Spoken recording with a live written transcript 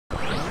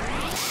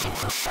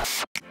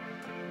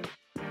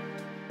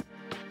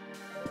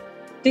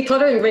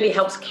Decluttering really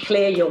helps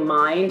clear your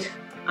mind.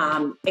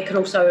 It can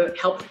also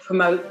help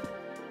promote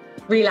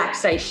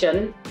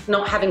relaxation.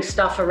 Not having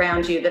stuff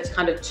around you that's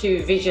kind of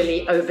too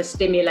visually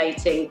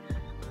overstimulating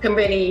can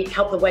really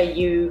help the way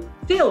you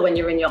feel when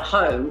you're in your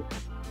home.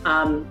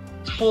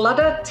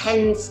 Clutter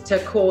tends to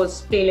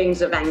cause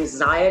feelings of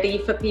anxiety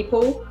for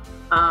people,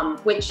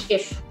 which,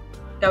 if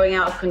going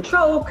out of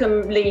control,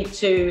 can lead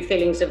to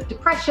feelings of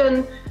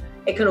depression.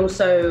 It can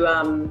also,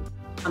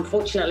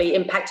 unfortunately,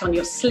 impact on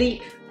your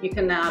sleep. You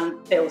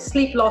can feel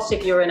sleep loss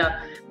if you're in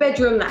a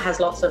bedroom that has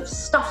lots of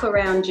stuff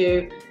around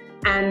you.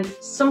 And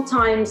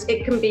sometimes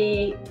it can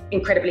be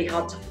incredibly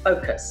hard to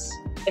focus.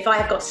 If I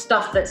have got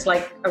stuff that's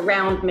like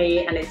around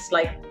me and it's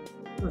like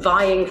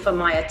vying for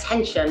my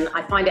attention,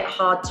 I find it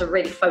hard to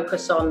really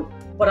focus on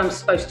what I'm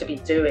supposed to be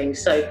doing.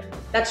 So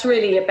that's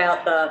really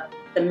about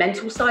the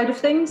mental side of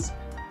things.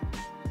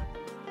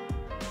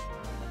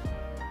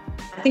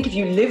 I think if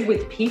you live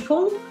with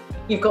people,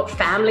 you've got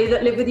family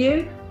that live with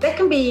you, there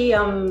can be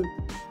under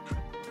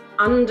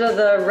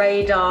the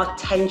radar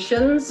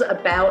tensions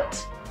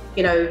about,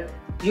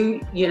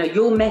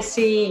 you're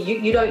messy,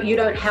 you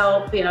don't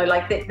help,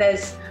 like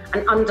there's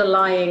an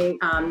underlying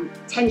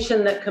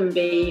tension that can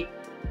be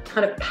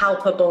kind of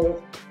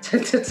palpable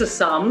to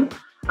some.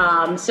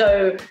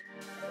 So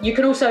you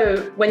can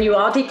also, when you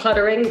are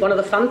decluttering, one of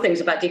the fun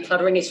things about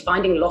decluttering is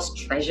finding lost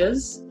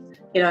treasures.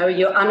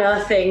 You're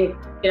unearthing,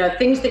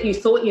 things that you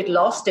thought you'd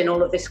lost in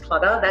all of this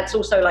clutter. That's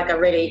also like a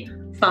really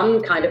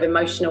fun kind of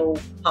emotional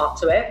part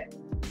to it.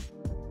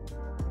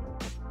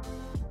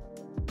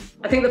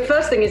 I think the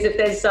first thing is if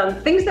there's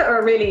things that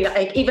are really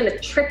like even a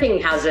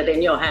tripping hazard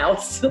in your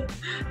house,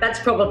 that's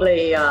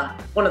probably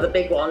one of the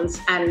big ones.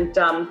 And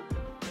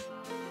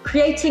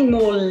creating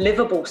more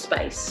livable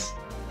space.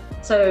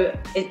 So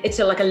it's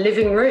like a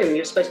living room.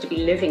 You're supposed to be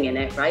living in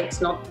it, right?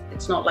 It's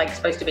not like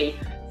supposed to be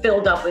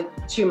filled up with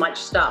too much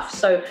stuff.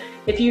 So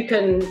if you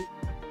can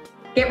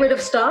get rid of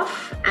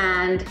stuff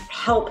and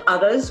help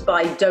others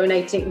by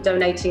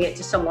donating it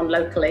to someone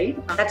locally,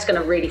 that's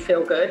going to really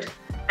feel good.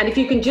 And if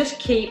you can just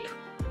keep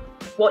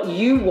what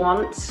you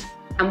want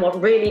and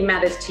what really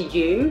matters to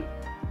you,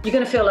 you're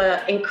going to feel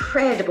an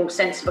incredible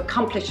sense of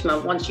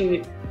accomplishment once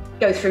you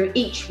go through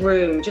each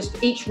room,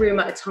 just each room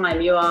at a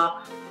time. You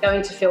are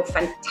going to feel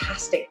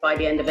fantastic by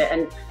the end of it.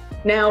 And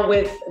now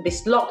with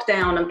this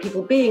lockdown and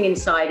people being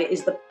inside, it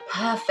is the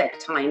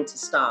perfect time to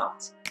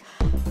start.